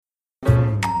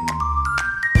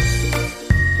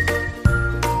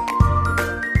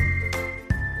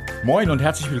Moin und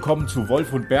herzlich willkommen zu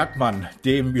Wolf und Bergmann,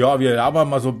 dem, wir labern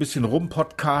mal so ein bisschen rum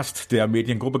Podcast der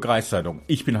Mediengruppe Kreiszeitung.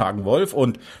 Ich bin Hagen Wolf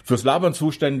und fürs Labern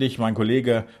zuständig mein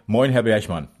Kollege. Moin, Herr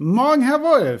Bergmann. Moin, Herr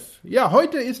Wolf. Ja,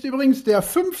 heute ist übrigens der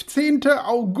 15.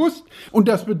 August und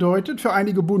das bedeutet für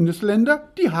einige Bundesländer,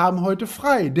 die haben heute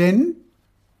frei, denn...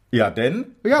 Ja, denn?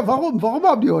 Ja, warum? Warum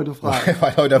haben die heute frei?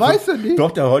 Weil heute weißt du nicht?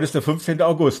 Doch, heute ist der 15.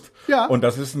 August. Ja. Und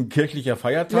das ist ein kirchlicher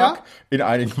Feiertag in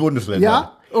einigen Bundesländern.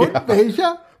 Ja, und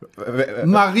welcher?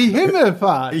 Marie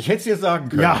Himmelfahrt. Ich hätte es dir sagen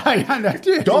können. Ja,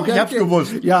 natürlich. Doch, ich hab's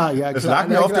gewusst. Ja, klar. Es lag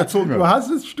mir auf der Zunge. Du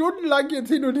hast es stundenlang jetzt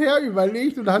hin und her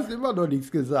überlegt und hast immer noch nichts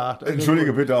gesagt. Also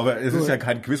Entschuldige bitte, aber es ist ja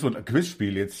kein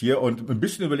Quizspiel jetzt hier und ein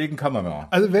bisschen überlegen kann man mal.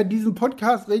 Also wer diesen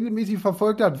Podcast regelmäßig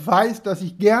verfolgt hat, weiß, dass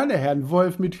ich gerne Herrn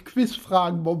Wolf mit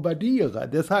Quizfragen bombardiere.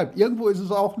 Deshalb, irgendwo ist es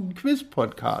auch ein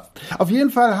Quiz-Podcast. Auf jeden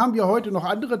Fall haben wir heute noch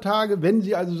andere Tage. Wenn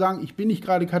Sie also sagen, ich bin nicht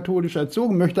gerade katholisch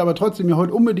erzogen, möchte aber trotzdem mir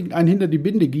heute unbedingt einen hinter die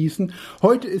Binde gießen.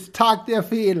 Heute ist Tag der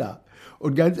Fehler.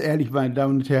 Und ganz ehrlich, meine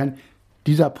Damen und Herren,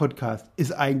 dieser Podcast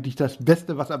ist eigentlich das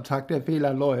Beste, was am Tag der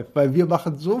Fehler läuft, weil wir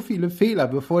machen so viele Fehler,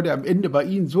 bevor der am Ende bei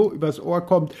Ihnen so übers Ohr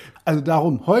kommt. Also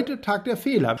darum, heute Tag der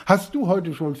Fehler. Hast du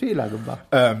heute schon Fehler gemacht?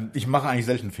 Ich mache eigentlich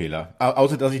selten Fehler,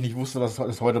 außer dass ich nicht wusste, dass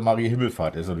es heute Marie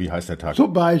Himmelfahrt ist, oder wie heißt der Tag?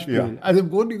 Zum Beispiel. Ja. Also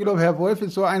im Grunde genommen, Herr Wolf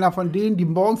ist so einer von denen, die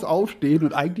morgens aufstehen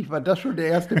und eigentlich war das schon der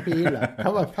erste Fehler.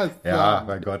 Kann man fast sagen. Ja,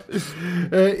 mein Gott.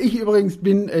 Ich übrigens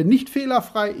bin nicht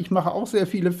fehlerfrei. Ich mache auch sehr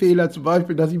viele Fehler, zum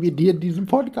Beispiel, dass ich mit dir diesen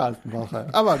Podcast mache.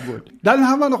 Aber gut. Dann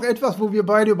haben wir noch etwas, wo wir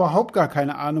beide überhaupt gar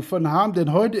keine Ahnung von haben,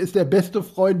 denn heute ist der beste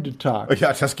Freundetag.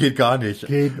 Ja, das geht gar nicht.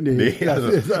 Geht nicht. Nee, also,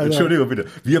 Entschuldigung bitte.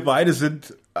 Wir beide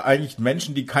sind eigentlich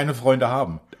Menschen, die keine Freunde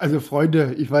haben. Also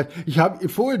Freunde, ich weiß, ich habe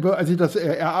vorhin, als ich das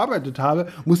erarbeitet habe,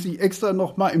 musste ich extra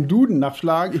noch mal im Duden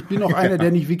nachschlagen. Ich bin noch einer,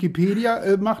 der nicht Wikipedia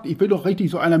macht. Ich bin doch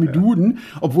richtig so einer mit Duden,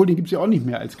 obwohl den gibt's ja auch nicht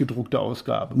mehr als gedruckte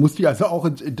Ausgabe. Musste ich also auch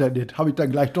ins Internet, habe ich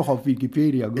dann gleich doch auf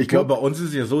Wikipedia geguckt. Ich glaube, bei uns ist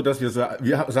es ja so, dass wir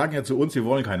sagen ja zu uns, wir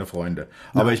wollen keine Freunde.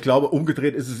 Aber ich glaube,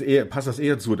 umgedreht passt das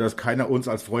eher zu, dass keiner uns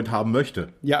als Freund haben möchte.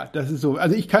 Ja, das ist so.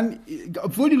 Also ich kann,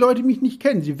 obwohl die Leute mich nicht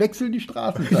kennen, sie wechseln die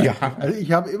Straßenseite. Ja. Also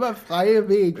ich habe immer freie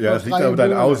Weg. Ja, das liegt aber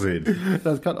dein Aussehen.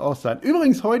 Das kann auch sein.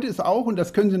 Übrigens, heute ist auch, und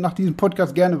das können Sie nach diesem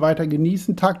Podcast gerne weiter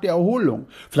genießen, Tag der Erholung.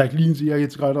 Vielleicht liegen Sie ja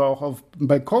jetzt gerade auch auf dem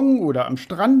Balkon oder am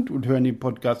Strand und hören den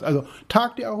Podcast. Also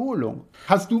Tag der Erholung.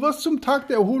 Hast du was zum Tag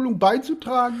der Erholung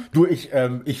beizutragen? Du, ich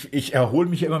erhole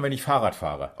mich immer, wenn ich Fahrrad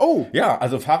fahre. Oh. Ja,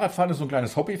 also Fahrradfahren ist so ein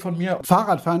kleines Hobby von mir.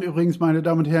 Fahrradfahren übrigens, meine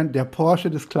Damen und Herren, der Porsche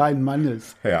des kleinen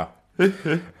Mannes. Ja.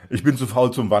 Ich bin zu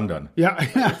faul zum Wandern. Ja,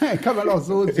 kann man auch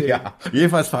so sehen. Ja,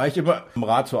 jedenfalls fahre ich immer im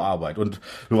Rad zur Arbeit. Und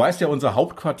du weißt ja, unser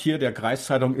Hauptquartier der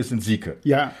Kreiszeitung ist in Sieke.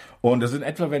 Ja. Und das sind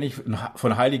etwa, wenn ich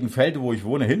von Heiligenfelde, wo ich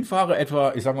wohne, hinfahre,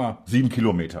 etwa, 7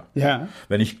 Kilometer. Ja.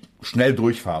 Wenn ich schnell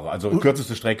durchfahre, also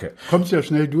kürzeste Strecke. Kommst ja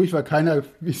schnell durch, weil keiner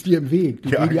ist dir im Weg. Die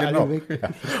gehen ja alle weg. Ja.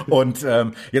 Und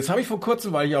jetzt habe ich vor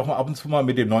kurzem, weil ich auch mal ab und zu mal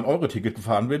mit dem 9-Euro-Ticket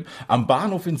gefahren bin, am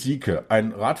Bahnhof in Sieke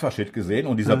ein Radfahrschild gesehen.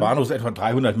 Und dieser Bahnhof ist etwa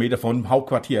 300 Meter vom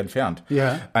Hauptquartier entfernt.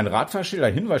 Ja. Ein Radfahrschild,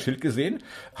 ein Hinweisschild gesehen,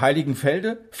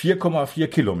 Heiligenfelde 4,4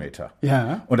 Kilometer.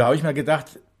 Ja. Und da habe ich mir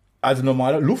gedacht, also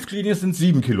normale Luftlinie sind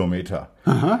 7 Kilometer.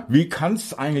 Aha. Wie kann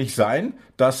es eigentlich sein,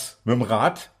 dass mit dem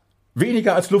Rad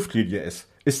weniger als Luftlinie ist?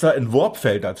 Ist da ein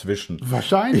Warpfeld dazwischen?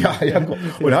 Wahrscheinlich. Ja.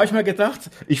 Und da habe ich mir gedacht,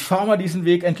 ich fahre mal diesen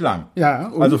Weg entlang. Ja.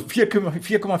 Und? Also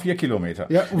 4,4 Kilometer.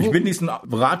 Ja, ich bin diesen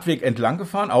Radweg entlang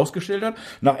gefahren, ausgeschildert.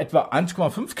 Nach etwa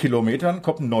 1,5 Kilometern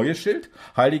kommt ein neues Schild.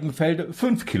 Heiligenfelde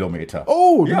 5 Kilometer.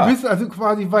 Oh, du bist also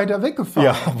quasi weiter weggefahren.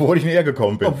 Ja, obwohl ich näher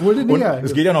gekommen bin. Obwohl du näher. Und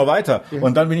es geht ja noch weiter. Ja.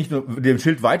 Und dann bin ich mit dem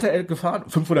Schild weiter gefahren,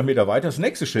 500 Meter weiter. Das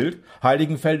nächste Schild,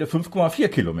 Heiligenfelde 5,4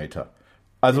 Kilometer.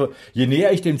 Also je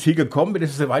näher ich dem Ziel gekommen bin,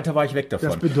 desto weiter war ich weg davon.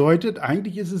 Das bedeutet,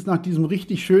 eigentlich ist es nach diesem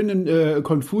richtig schönen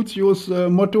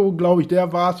Konfuzius-Motto, glaube ich,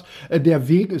 der war's, der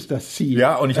Weg ist das Ziel.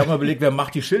 Ja, und ich habe mal überlegt, wer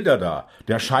macht die Schilder da?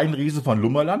 Der Scheinriese von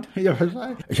Lummerland? Ja,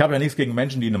 wahrscheinlich. Ich habe ja nichts gegen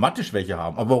Menschen, die eine Mathe-Schwäche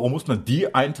haben. Aber warum muss man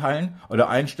die einteilen oder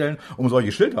einstellen, um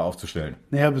solche Schilder aufzustellen?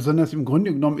 Naja, besonders im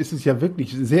Grunde genommen ist es ja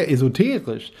wirklich sehr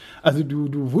esoterisch. Also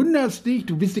du wunderst dich,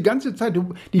 du bist die ganze Zeit,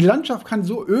 die Landschaft kann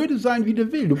so öde sein, wie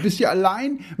du willst. Du bist ja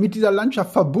allein mit dieser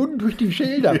Landschaft verbunden durch die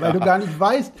Schilder, weil du gar nicht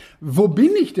weißt, wo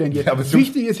bin ich denn jetzt? Ja,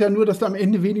 wichtig ist ja nur, dass du am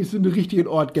Ende wenigstens in den richtigen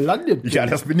Ort gelandet bist. Ja,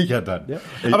 das bin ich ja dann. Ja?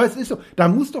 Aber es ist so, da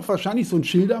muss doch wahrscheinlich so ein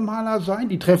Schildermaler sein,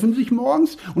 die treffen sich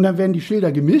morgens und dann werden die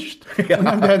Schilder gemischt und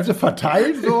dann werden sie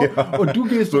verteilt so und du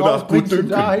gehst so raus, bringst sie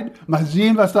dahin, mal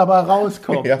sehen, was dabei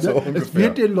rauskommt. Ja, so ne? Es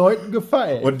wird den Leuten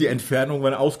gefallen. Und die Entfernung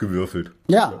werden ausgewürfelt.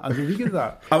 Ja, also wie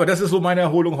gesagt. Aber das ist so meine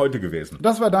Erholung heute gewesen.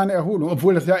 Das war deine Erholung,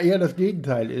 obwohl das ja eher das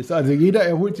Gegenteil ist. Also jeder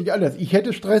erholt sich anders. Ich hätte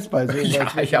hätte Stress bei sowas.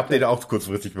 Ja, ich habe den auch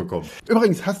kurzfristig bekommen.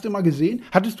 Übrigens, hast du mal gesehen,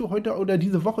 hattest du heute oder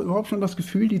diese Woche überhaupt schon das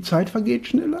Gefühl, die Zeit vergeht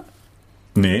schneller?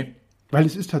 Nee. Weil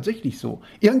es ist tatsächlich so.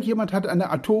 Irgendjemand hat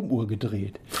eine Atomuhr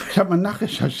gedreht. Ich habe mal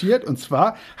nachrecherchiert und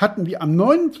zwar hatten wir am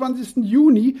 29.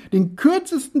 Juni den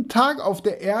kürzesten Tag auf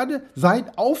der Erde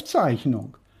seit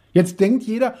Aufzeichnung. Jetzt denkt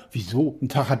jeder, wieso? Ein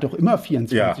Tag hat doch immer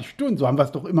 24 Stunden, so haben wir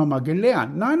es doch immer mal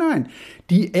gelernt. Nein, nein,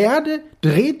 die Erde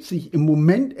dreht sich im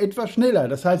Moment etwas schneller.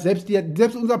 Das heißt, selbst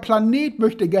unser Planet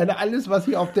möchte gerne alles, was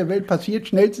hier auf der Welt passiert,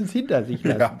 schnellstens hinter sich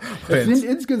lassen. Ja, es sind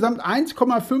insgesamt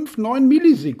 1,59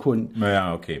 Millisekunden.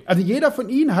 Naja, okay. Also jeder von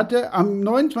Ihnen hatte am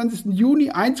 29.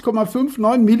 Juni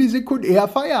 1,59 Millisekunden eher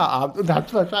Feierabend und hat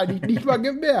es wahrscheinlich nicht mal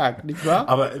gemerkt, nicht wahr?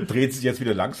 Aber dreht sich jetzt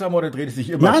wieder langsamer oder dreht es sich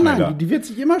immer schneller? Nein, die wird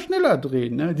sich immer schneller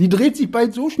drehen, ne? Die dreht sich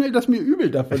bald so schnell, dass mir übel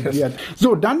davon wird.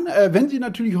 So, dann, wenn Sie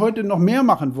natürlich heute noch mehr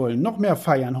machen wollen, noch mehr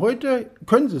feiern, heute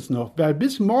können Sie es noch, weil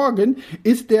bis morgen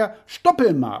ist der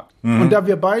Stoppelmarkt. Und da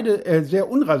wir beide sehr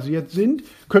unrasiert sind,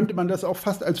 könnte man das auch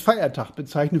fast als Feiertag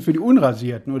bezeichnen für die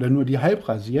Unrasierten oder nur die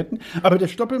Halbrasierten. Aber der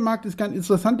Stoppelmarkt ist ganz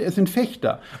interessant, er ist in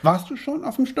Fechter. Warst du schon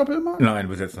auf dem Stoppelmarkt? Nein,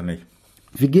 bis jetzt noch nicht.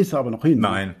 Wie gehst du aber noch hin?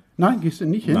 Nein. Nein, gehst du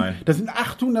nicht hin? Nein. Das sind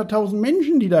 800.000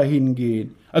 Menschen, die da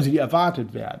hingehen. Also die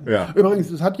erwartet werden. Ja. Übrigens,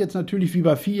 es hat jetzt natürlich wie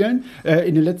bei vielen,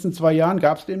 in den letzten 2 Jahren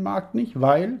gab es den Markt nicht,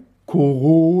 weil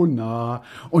Corona.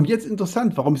 Und jetzt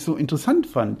interessant, warum ich es so interessant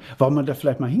fand, warum man da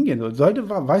vielleicht mal hingehen soll.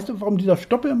 Weißt du, warum dieser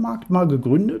Stoppelmarkt mal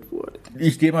gegründet wurde?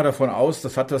 Ich gehe mal davon aus,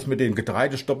 das hat das mit den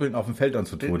Getreidestoppeln auf den Feldern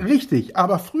zu tun. Richtig,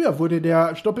 aber früher wurde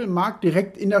der Stoppelmarkt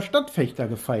direkt in der Stadt Fechter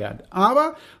gefeiert.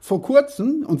 Aber vor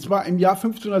kurzem, und zwar im Jahr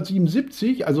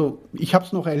 1577, also ich habe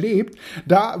es noch erlebt,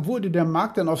 da wurde der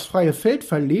Markt dann aufs freie Feld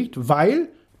verlegt, weil,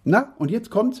 und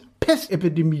jetzt kommt's,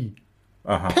 Pestepidemie.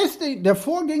 Aha. Pest, der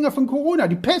Vorgänger von Corona,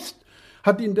 die Pest,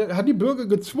 hat die Bürger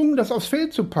gezwungen, das aufs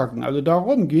Feld zu packen. Also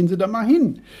darum, gehen Sie da mal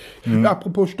hin.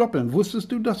 Apropos Stoppeln,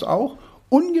 wusstest du das auch?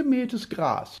 Ungemähtes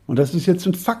Gras. Und das ist jetzt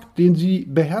ein Fakt, den Sie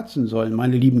beherzen sollen,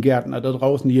 meine lieben Gärtner da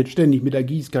draußen, die jetzt ständig mit der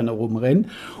Gießkanne rumrennen.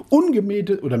 Oder mit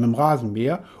dem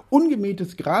Rasenmäher.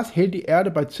 Ungemähtes Gras hält die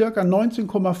Erde bei ca.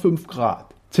 19,5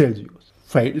 Grad Celsius.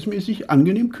 Verhältnismäßig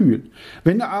angenehm kühl.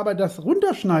 Wenn du aber das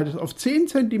runterschneidest auf 10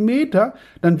 Zentimeter,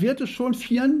 dann wird es schon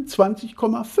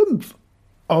 24,5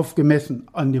 aufgemessen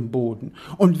an dem Boden.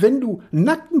 Und wenn du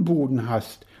nackten Boden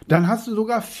hast, dann hast du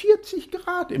sogar 40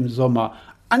 Grad im Sommer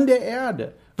an der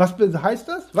Erde. Was heißt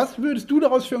das? Was würdest du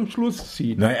daraus für einen Schluss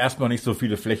ziehen? Na, erstmal nicht so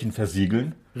viele Flächen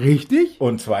versiegeln. Richtig.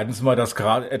 Und zweitens mal das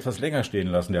gerade etwas länger stehen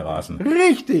lassen, der Rasen.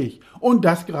 Richtig. Und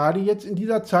das gerade jetzt in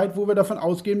dieser Zeit, wo wir davon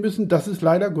ausgehen müssen, dass es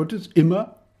leider Gottes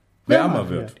immer wärmer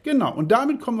wird. Genau. Und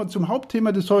damit kommen wir zum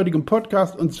Hauptthema des heutigen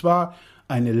Podcasts, und zwar: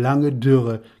 eine lange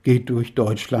Dürre geht durch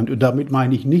Deutschland. Und damit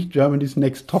meine ich nicht Germany's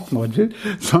Next Topmodel,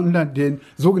 sondern den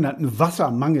sogenannten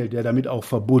Wassermangel, der damit auch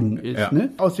verbunden ist. Ja.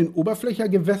 Ne? Aus den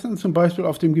Oberflächergewässern, zum Beispiel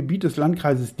auf dem Gebiet des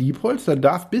Landkreises Diepholz, da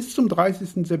darf bis zum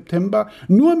 30. September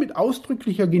nur mit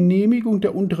ausdrücklicher Genehmigung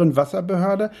der unteren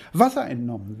Wasserbehörde Wasser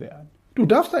entnommen werden. Du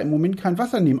darfst da im Moment kein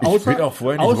Wasser nehmen. Ich bin auch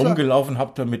vorher nicht rumgelaufen,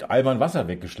 hab da mit Eimern Wasser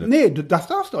weggeschleppt. Nee, das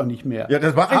darfst du auch nicht mehr. Ja,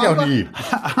 das mache ich auch nie.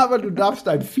 Aber du darfst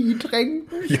dein Vieh tränken.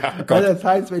 Ja, Gott. Also das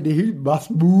heißt, wenn du hinten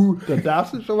machst, dann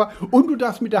darfst du schon mal. Und du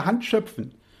darfst mit der Hand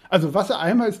schöpfen. Also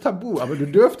Wassereimer ist tabu, aber du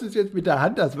dürftest jetzt mit der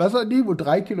Hand das Wasser nehmen und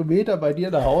 3 Kilometer bei dir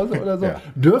nach Hause oder so,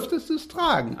 dürftest es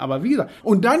tragen. Aber wie gesagt,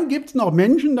 und dann gibt's noch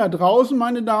Menschen da draußen,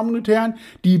 meine Damen und Herren,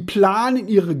 die planen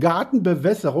ihre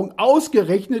Gartenbewässerung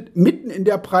ausgerechnet mitten in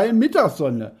der prallen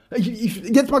Mittagssonne.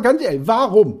 Jetzt mal ganz ehrlich,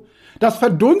 warum? Das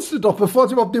verdunstet doch, bevor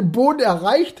es überhaupt den Boden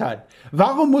erreicht hat.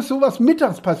 Warum muss sowas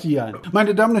mittags passieren?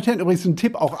 Meine Damen und Herren, übrigens ein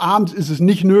Tipp, auch abends ist es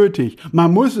nicht nötig.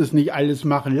 Man muss es nicht alles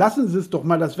machen. Lassen Sie es doch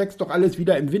mal, das wächst doch alles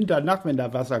wieder im Winter nach, wenn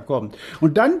da Wasser kommt.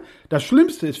 Und dann, das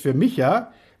Schlimmste ist für mich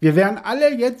wir werden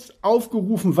alle jetzt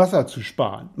aufgerufen, Wasser zu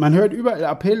sparen. Man hört überall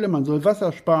Appelle, man soll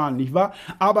Wasser sparen, nicht wahr?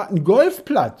 Aber ein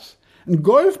Golfplatz,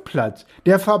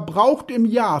 der verbraucht im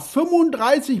Jahr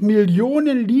 35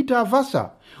 Millionen Liter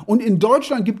Wasser. Und in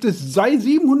Deutschland gibt es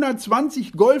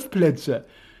 720 Golfplätze.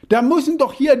 Da müssen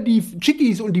doch hier die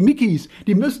Chickies und die Mickeys,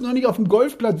 die müssen doch nicht auf dem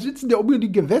Golfplatz sitzen, der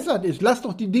unbedingt gewässert ist. Lass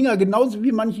doch die Dinger genauso wie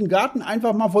in manchen Garten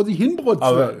einfach mal vor sich hinbrutzeln.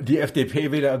 Aber die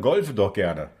FDP will ja golfen doch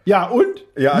gerne. Ja, und?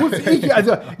 Ja. Muss ich,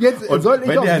 also jetzt und soll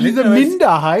ich auf diese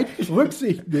Minderheit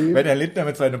Rücksicht nehmen. Wenn der Lindner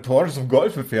mit seinem Porsche zum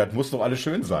Golfen fährt, muss doch alles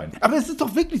schön sein. Aber es ist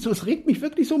doch wirklich so, es regt mich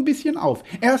wirklich so ein bisschen auf.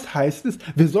 Erst heißt es,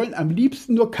 wir sollen am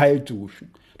liebsten nur kalt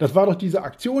duschen. Das war doch diese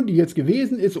Aktion, die jetzt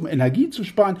gewesen ist, um Energie zu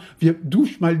sparen. Wir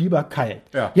duschen mal lieber kalt.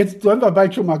 Ja. Jetzt sollen wir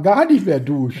bald schon mal gar nicht mehr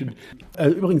duschen.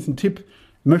 Übrigens ein Tipp,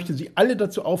 möchte Sie alle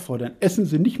dazu auffordern, essen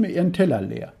Sie nicht mehr Ihren Teller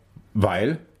leer.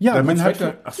 Weil? Ja, Weil man hat,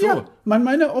 ach so. ja,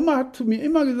 meine Oma hat zu mir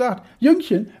immer gesagt,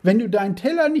 Jüngchen, wenn du deinen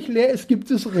Teller nicht leer isst,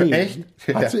 gibt es Regen. Echt?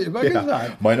 Hat sie immer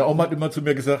gesagt. Meine Oma hat immer zu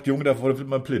mir gesagt, Junge, davor wird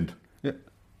man blind. Ja.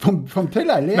 Vom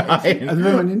Teller leer Nein. essen? Also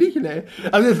wenn man ihn nicht leer.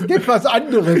 Also es gibt was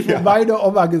anderes, wo meine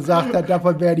Oma gesagt hat,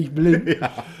 davon werde ich blind. Ja.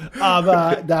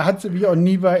 Aber da hat sie mich auch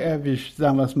nie bei erwischt,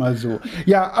 sagen wir es mal so.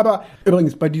 Ja, aber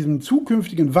übrigens bei diesem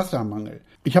zukünftigen Wassermangel.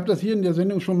 Ich habe das hier in der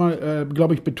Sendung schon mal,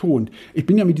 glaube ich, betont. Ich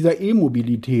bin ja mit dieser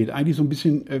E-Mobilität eigentlich so ein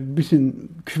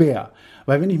bisschen quer.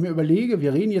 Weil wenn ich mir überlege,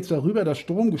 wir reden jetzt darüber, dass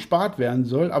Strom gespart werden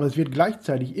soll, aber es wird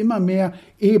gleichzeitig immer mehr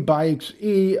E-Bikes,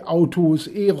 E-Autos,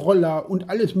 E-Roller und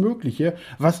alles Mögliche,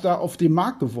 was da auf den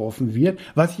Markt geworfen wird,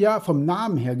 was ja vom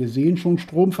Namen her gesehen schon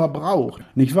Strom verbraucht.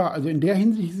 Nicht wahr? Also in der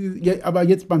Hinsicht, aber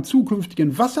jetzt beim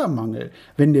zukünftigen Wassermangel,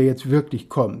 wenn der jetzt wirklich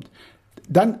kommt,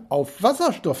 dann auf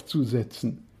Wasserstoff zu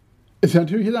setzen, ist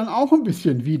natürlich dann auch ein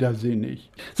bisschen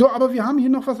widersinnig. So, aber wir haben hier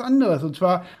noch was anderes. Und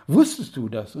zwar, wusstest du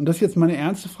das? Und das ist jetzt meine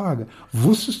ernste Frage.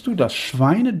 Wusstest du, dass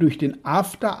Schweine durch den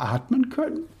After atmen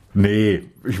können? Nee,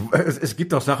 es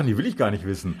gibt doch Sachen, die will ich gar nicht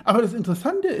wissen. Aber das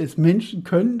Interessante ist, Menschen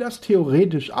können das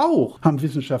theoretisch auch, haben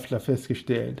Wissenschaftler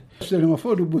festgestellt. Stell dir mal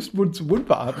vor, du musst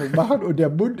Mund-zu-Mund-Beatmung machen und der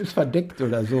Mund ist verdeckt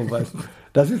oder sowas.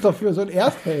 Das ist doch für so einen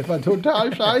Ersthelfer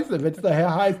total scheiße, wenn es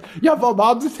daher heißt, ja, warum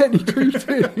haben sie es denn nicht durch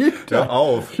den Hintern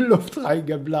Luft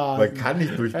reingeblasen? Man kann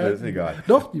nicht durch, ist egal.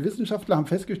 Doch, die Wissenschaftler haben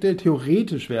festgestellt,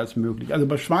 theoretisch wäre es möglich. Also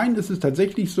bei Schweinen ist es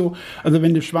tatsächlich so, also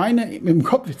wenn du Schweine mit dem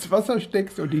Kopf ins Wasser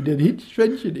steckst und die den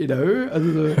Hintschwänzchen in der Höhe,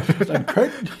 also so, dann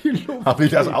könnten die Luft... Habe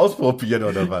ich das ausprobiert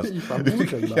oder was? Ich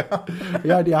vermute mal.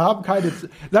 Ja, die haben keine...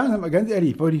 Sagen Sie mal ganz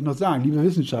ehrlich, wollte ich noch sagen, liebe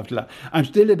Wissenschaftler,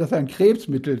 anstelle, dass er ein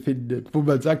Krebsmittel findet, wo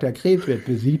man sagt, der Krebs wird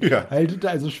besiegt, haltet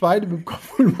also Schweine mit dem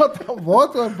Kopf und macht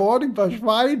Waterboarding bei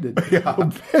Schweinen,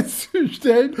 um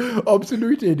festzustellen, ob sie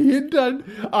durch den Hintern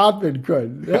atmen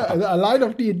können. Ja, also allein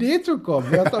auf die Idee zu kommen,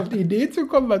 erst auf die Idee zu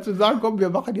kommen, mal zu sagen, komm,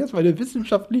 wir machen jetzt mal eine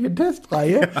wissenschaftliche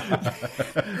Testreihe.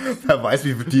 Wer weiß,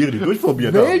 wie viele Tiere die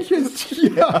durchprobiert haben. Welches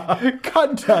Tier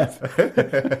kann das?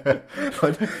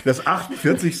 Das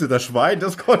 48. das Schwein,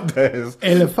 das konnte es.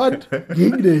 Elefant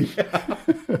ging nicht.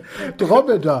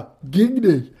 Dromedar ging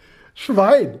nicht.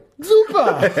 Schwein,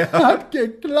 super, hat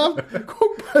geklappt.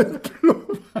 Guck mal, das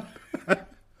Blubbern.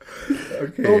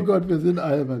 Okay. Oh Gott, wir sind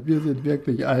albern, wir sind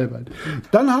wirklich albern.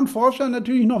 Dann haben Forscher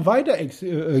natürlich noch weiter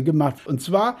gemacht. Und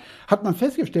zwar hat man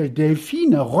festgestellt,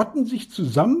 Delfine rotten sich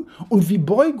zusammen und wie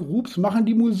Boygroups machen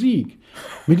die Musik.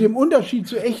 Mit dem Unterschied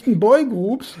zu echten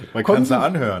Boygroups. Man kann sie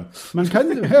anhören. Man kann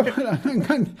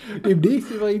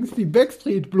demnächst übrigens die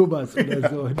Backstreet Blubbers oder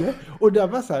so, ne?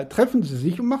 Unter Wasser treffen sie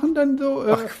sich und machen dann so.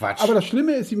 Ach, Quatsch. Aber das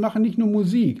Schlimme ist, sie machen nicht nur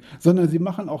Musik, sondern sie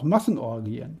machen auch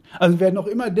Massenorgien. Also wer noch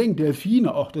immer denkt,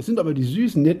 Delfine, ach, das sind aber die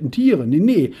süßen, netten Tiere.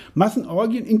 Nee,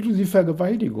 Massenorgien inklusive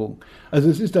Vergewaltigung. Also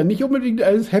es ist dann nicht unbedingt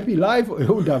alles Happy Life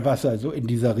unter Wasser, so in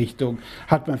dieser Richtung,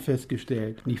 hat man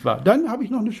festgestellt, nicht wahr? Dann habe ich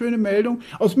noch eine schöne Meldung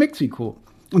aus Mexiko.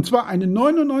 Und zwar eine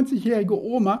 99-jährige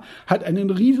Oma hat einen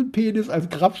Riesenpenis als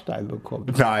Grabstein bekommen.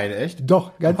 Nein, echt?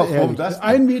 Doch, ganz Warum ehrlich. das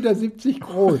 1,70 Meter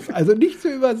groß, also nicht zu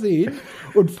übersehen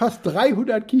und fast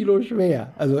 300 Kilo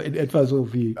schwer. Also in etwa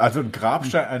so wie... Also ein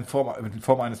Grabstein in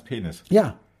Form eines Penis?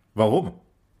 Ja. Warum?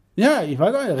 Ja, ich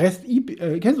weiß nicht,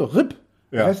 kennst du, Ripp?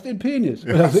 Ja. Rest in Penis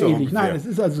oder so ähnlich. Ungefähr. Nein, es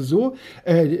ist also so,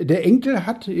 der Enkel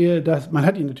hat man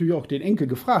hat ihn natürlich auch den Enkel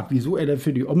gefragt, wieso er denn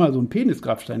für die Oma so einen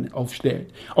Penisgrabstein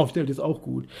aufstellt. Aufstellt ist auch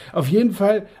gut. Auf jeden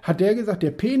Fall hat der gesagt,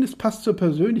 der Penis passt zur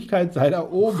Persönlichkeit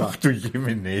seiner Oma. Ach du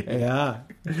Jemine. Ja.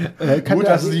 Gut,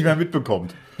 dass es nicht mehr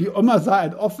mitbekommt. Die Oma sei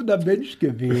ein offener Mensch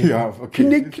gewesen. Ja, okay.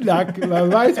 Knickknack,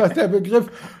 man weiß, was der Begriff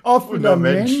offener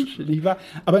Mensch, nicht wahr?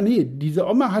 Aber nee, diese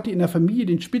Oma hatte in der Familie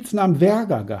den Spitznamen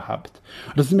Verga gehabt.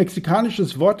 Und das ist ein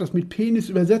mexikanisches Wort, das mit Penis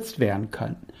übersetzt werden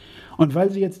kann. Und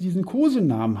weil sie jetzt diesen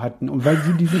Kosenamen hatten und weil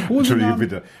sie diesen Kosenamen...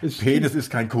 Entschuldige bitte, Penis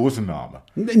ist kein Kosename.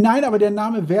 Nein, aber der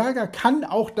Name Verga kann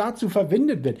auch dazu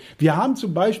verwendet werden. Wir haben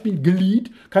zum Beispiel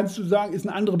Glied, kannst du sagen, ist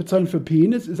eine andere Bezeichnung für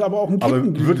Penis, ist aber auch ein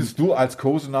Kettenglied. Aber würdest du als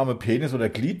Kosename Penis oder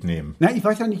Glied nehmen? Na, ich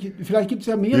weiß ja nicht, vielleicht gibt es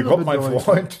ja mehrere Hier kommt mein Bedeutungen.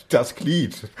 Freund, das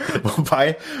Glied.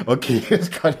 Wobei, okay, es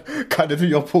kann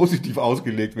natürlich auch positiv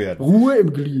ausgelegt werden. Ruhe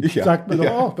im Glied, Ja, sagt man doch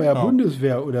ja, auch bei der genau.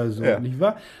 Bundeswehr oder so, Ja. nicht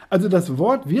wahr? Also das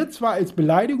Wort wird zwar als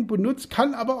Beleidigung benutzt,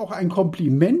 kann aber auch ein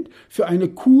Kompliment für eine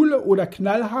coole oder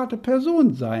knallharte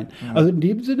Person sein. Also in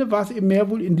dem Sinne war es eben mehr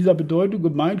wohl in dieser Bedeutung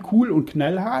gemeint, cool und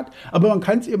knallhart, aber man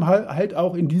kann es eben halt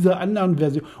auch in dieser anderen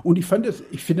Version. Und ich finde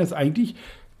das eigentlich,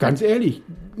 ganz ehrlich,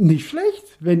 nicht schlecht,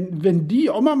 wenn die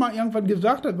Oma mal irgendwann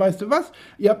gesagt hat, weißt du was,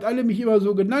 ihr habt alle mich immer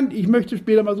so genannt, ich möchte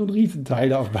später mal so einen Riesenteil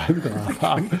da auf meinem Grab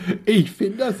haben. Ich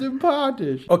finde das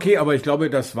sympathisch. Okay, aber ich glaube,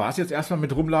 das war's jetzt erstmal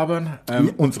mit Rumlabern.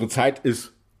 Unsere Zeit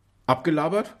ist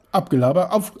Abgelabert.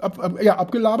 Abgelabert.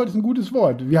 Abgelabert ist ein gutes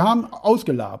Wort. Wir haben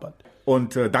ausgelabert.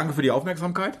 Und danke für die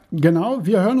Aufmerksamkeit. Genau,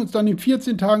 wir hören uns dann in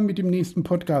 14 Tagen mit dem nächsten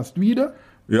Podcast wieder.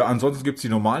 Ja, ansonsten gibt's die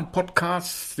normalen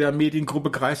Podcasts der Mediengruppe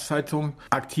Kreiszeitung,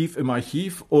 aktiv im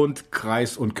Archiv und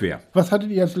kreis und quer. Was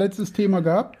hattet ihr als letztes Thema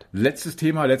gehabt? Letztes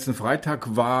Thema, letzten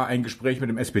Freitag war ein Gespräch mit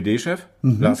dem SPD-Chef,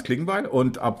 Lars Klingbeil.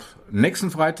 Und ab nächsten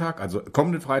Freitag, also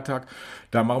kommenden Freitag,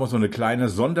 da machen wir so eine kleine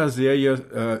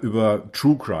Sonderserie über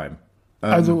True Crime.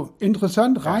 Also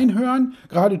interessant, reinhören.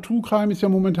 Gerade True Crime ist ja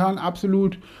momentan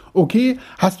absolut okay.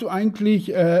 Hast du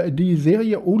eigentlich die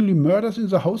Serie Only Murders in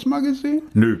the House mal gesehen?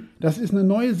 Nö. Das ist eine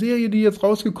neue Serie, die jetzt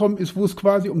rausgekommen ist, wo es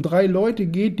quasi um 3 Leute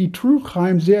geht, die True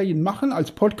Crime Serien machen,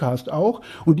 als Podcast auch,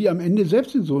 und die am Ende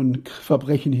selbst in so ein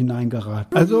Verbrechen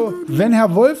hineingeraten. Also, wenn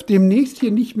Herr Wolf demnächst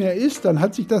hier nicht mehr ist, dann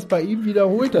hat sich das bei ihm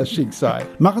wiederholt, das Schicksal.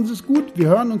 Machen Sie es gut, wir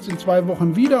hören uns in 2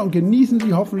 Wochen wieder und genießen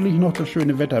Sie hoffentlich noch das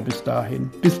schöne Wetter bis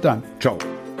dahin. Bis dann. Ciao.